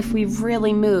afternoon if we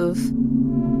really move.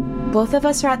 Both of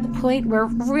us are at the point where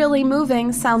really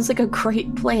moving sounds like a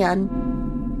great plan.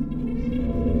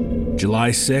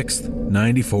 July 6th,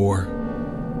 94,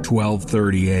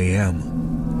 12:30 a.m.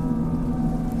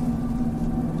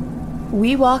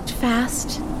 We walked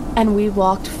fast, and we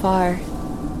walked far.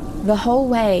 The whole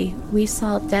way, we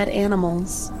saw dead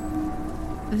animals.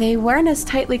 They weren't as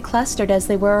tightly clustered as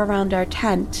they were around our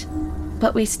tent,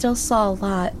 but we still saw a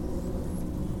lot.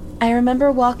 I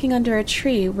remember walking under a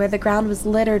tree where the ground was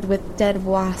littered with dead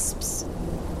wasps.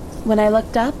 When I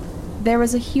looked up, there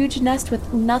was a huge nest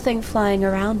with nothing flying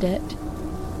around it.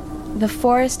 The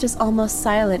forest is almost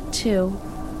silent, too.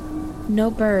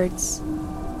 No birds,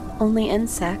 only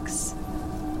insects.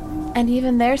 And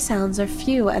even their sounds are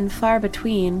few and far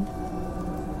between.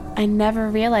 I never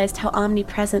realized how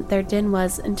omnipresent their din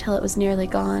was until it was nearly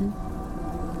gone.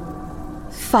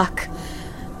 Fuck.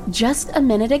 Just a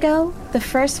minute ago, the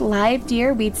first live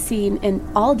deer we'd seen in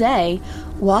all day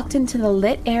walked into the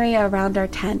lit area around our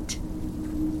tent.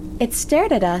 It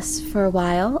stared at us for a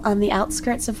while on the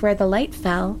outskirts of where the light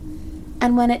fell,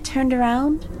 and when it turned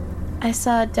around, I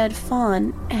saw a dead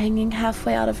fawn hanging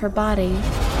halfway out of her body.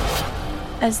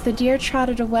 As the deer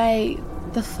trotted away,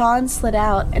 the fawn slid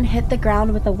out and hit the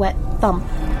ground with a wet thump,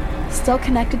 still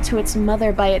connected to its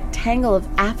mother by a tangle of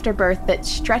afterbirth that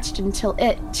stretched until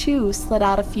it, too, slid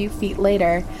out a few feet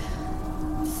later.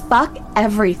 Fuck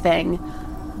everything.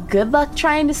 Good luck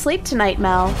trying to sleep tonight,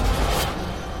 Mel.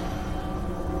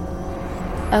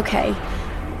 Okay,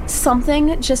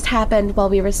 something just happened while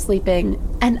we were sleeping,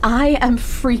 and I am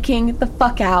freaking the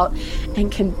fuck out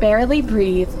and can barely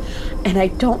breathe, and I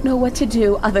don't know what to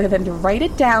do other than to write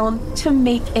it down to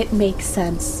make it make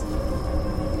sense.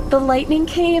 The lightning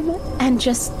came and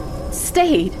just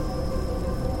stayed.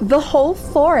 The whole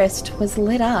forest was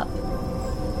lit up.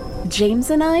 James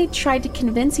and I tried to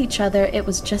convince each other it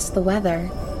was just the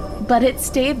weather, but it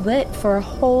stayed lit for a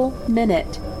whole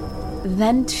minute.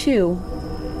 Then 2.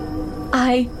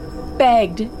 I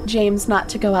begged James not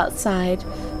to go outside,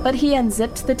 but he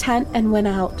unzipped the tent and went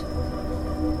out.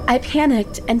 I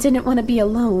panicked and didn't want to be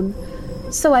alone,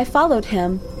 so I followed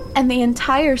him, and the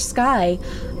entire sky,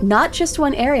 not just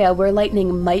one area where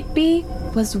lightning might be,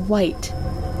 was white,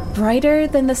 brighter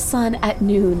than the sun at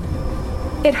noon.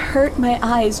 It hurt my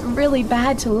eyes really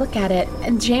bad to look at it,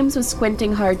 and James was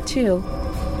squinting hard too.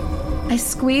 I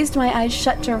squeezed my eyes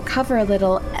shut to recover a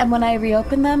little, and when I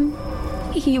reopened them,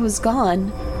 he was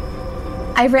gone.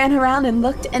 I ran around and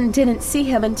looked and didn't see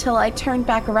him until I turned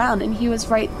back around and he was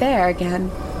right there again,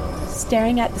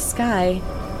 staring at the sky.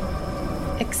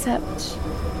 Except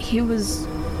he was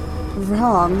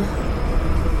wrong.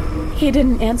 He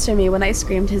didn't answer me when I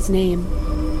screamed his name.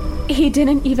 He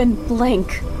didn't even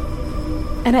blink.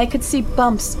 And I could see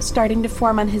bumps starting to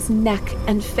form on his neck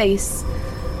and face.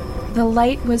 The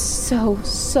light was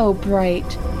so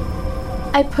bright.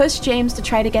 I pushed James to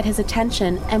try to get his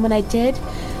attention, and when I did,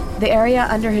 the area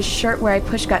under his shirt where I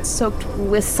pushed got soaked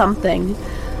with something.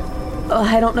 Oh,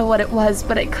 I don't know what it was,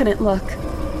 but I couldn't look.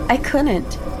 I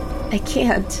couldn't. I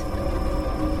can't.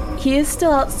 He is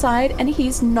still outside, and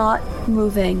he's not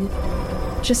moving.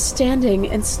 Just standing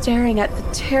and staring at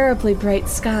the terribly bright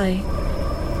sky.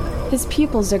 His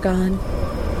pupils are gone,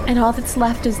 and all that's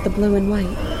left is the blue and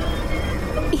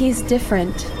white. He's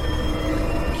different.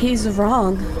 He's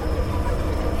wrong.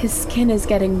 His skin is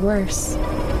getting worse.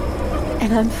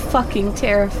 And I'm fucking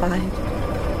terrified.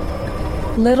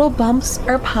 Little bumps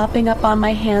are popping up on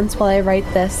my hands while I write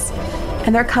this,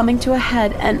 and they're coming to a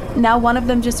head, and now one of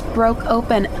them just broke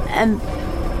open, and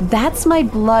that's my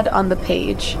blood on the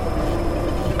page.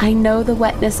 I know the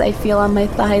wetness I feel on my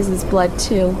thighs is blood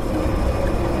too.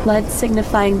 Blood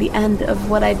signifying the end of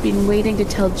what I'd been waiting to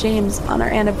tell James on our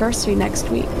anniversary next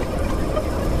week.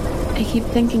 I keep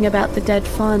thinking about the dead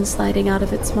fawn sliding out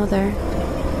of its mother.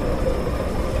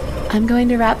 I'm going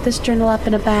to wrap this journal up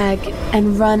in a bag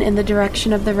and run in the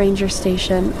direction of the ranger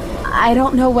station. I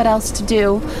don't know what else to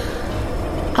do.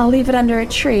 I'll leave it under a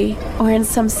tree or in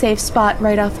some safe spot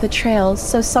right off the trail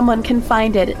so someone can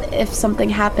find it if something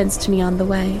happens to me on the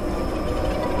way.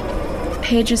 The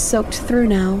page is soaked through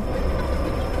now.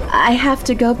 I have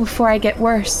to go before I get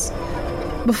worse.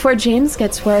 Before James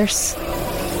gets worse.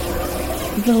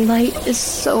 The light is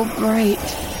so bright.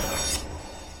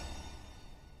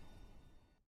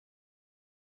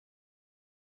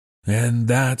 And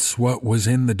that's what was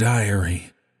in the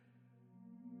diary.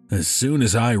 As soon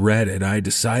as I read it, I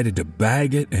decided to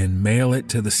bag it and mail it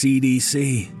to the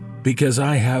CDC, because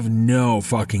I have no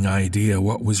fucking idea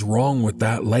what was wrong with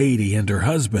that lady and her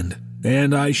husband,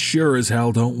 and I sure as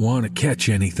hell don't want to catch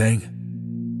anything.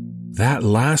 That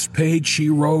last page she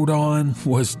wrote on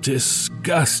was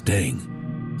disgusting.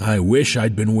 I wish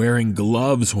I'd been wearing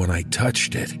gloves when I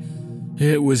touched it.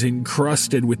 It was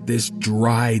encrusted with this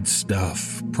dried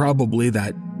stuff, probably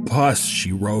that pus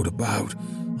she wrote about.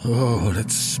 Oh,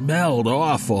 it smelled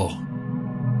awful.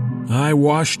 I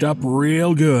washed up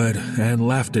real good and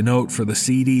left a note for the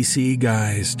CDC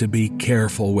guys to be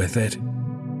careful with it.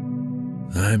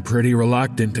 I'm pretty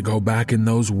reluctant to go back in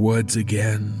those woods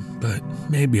again, but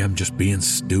maybe I'm just being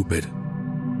stupid.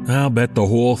 I'll bet the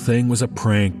whole thing was a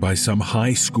prank by some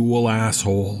high school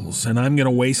assholes, and I'm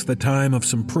gonna waste the time of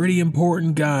some pretty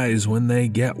important guys when they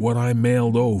get what I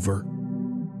mailed over.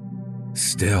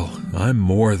 Still, I'm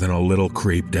more than a little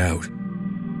creeped out.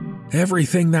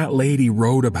 Everything that lady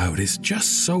wrote about is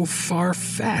just so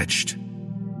far-fetched.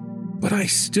 But I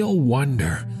still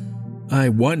wonder. I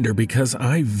wonder because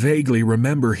I vaguely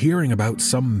remember hearing about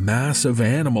some massive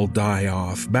animal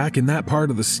die-off back in that part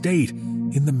of the state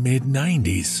in the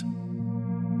mid-90s.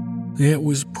 It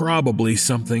was probably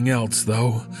something else,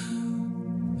 though.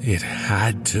 It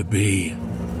had to be.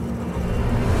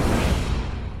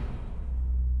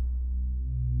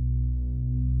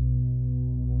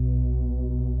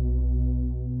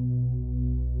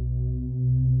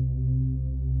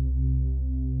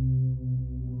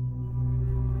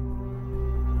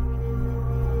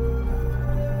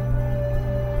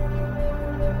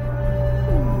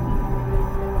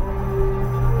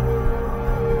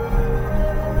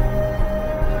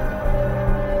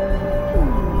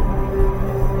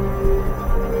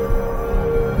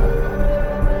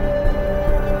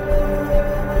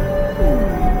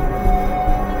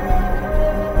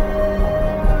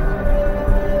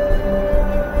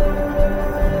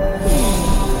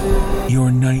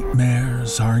 Your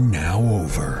nightmares are now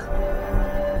over.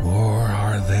 Or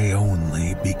are they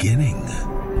only beginning?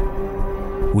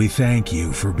 We thank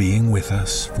you for being with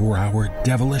us for our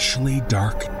devilishly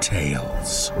dark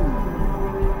tales.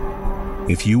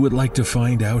 If you would like to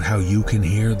find out how you can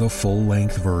hear the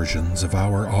full-length versions of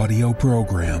our audio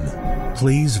program,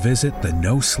 please visit the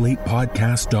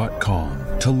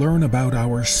NoSleepPodcast.com to learn about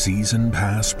our Season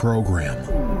Pass program.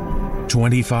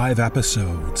 25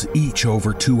 episodes, each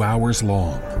over 2 hours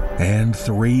long, and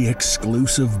 3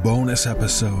 exclusive bonus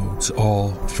episodes,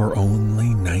 all for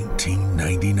only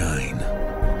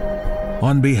 $19.99.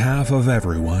 On behalf of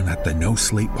everyone at the No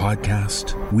Sleep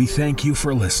Podcast, we thank you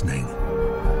for listening.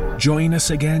 Join us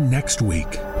again next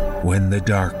week when the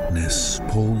darkness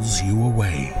pulls you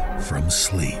away from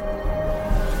sleep.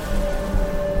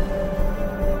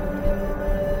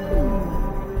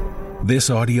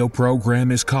 This audio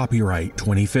program is copyright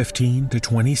 2015 to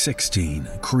 2016,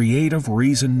 Creative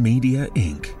Reason Media,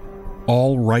 Inc.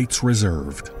 All rights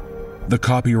reserved. The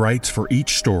copyrights for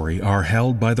each story are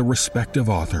held by the respective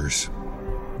authors.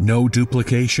 No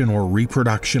duplication or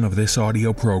reproduction of this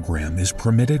audio program is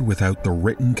permitted without the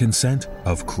written consent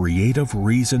of Creative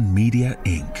Reason Media,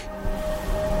 Inc.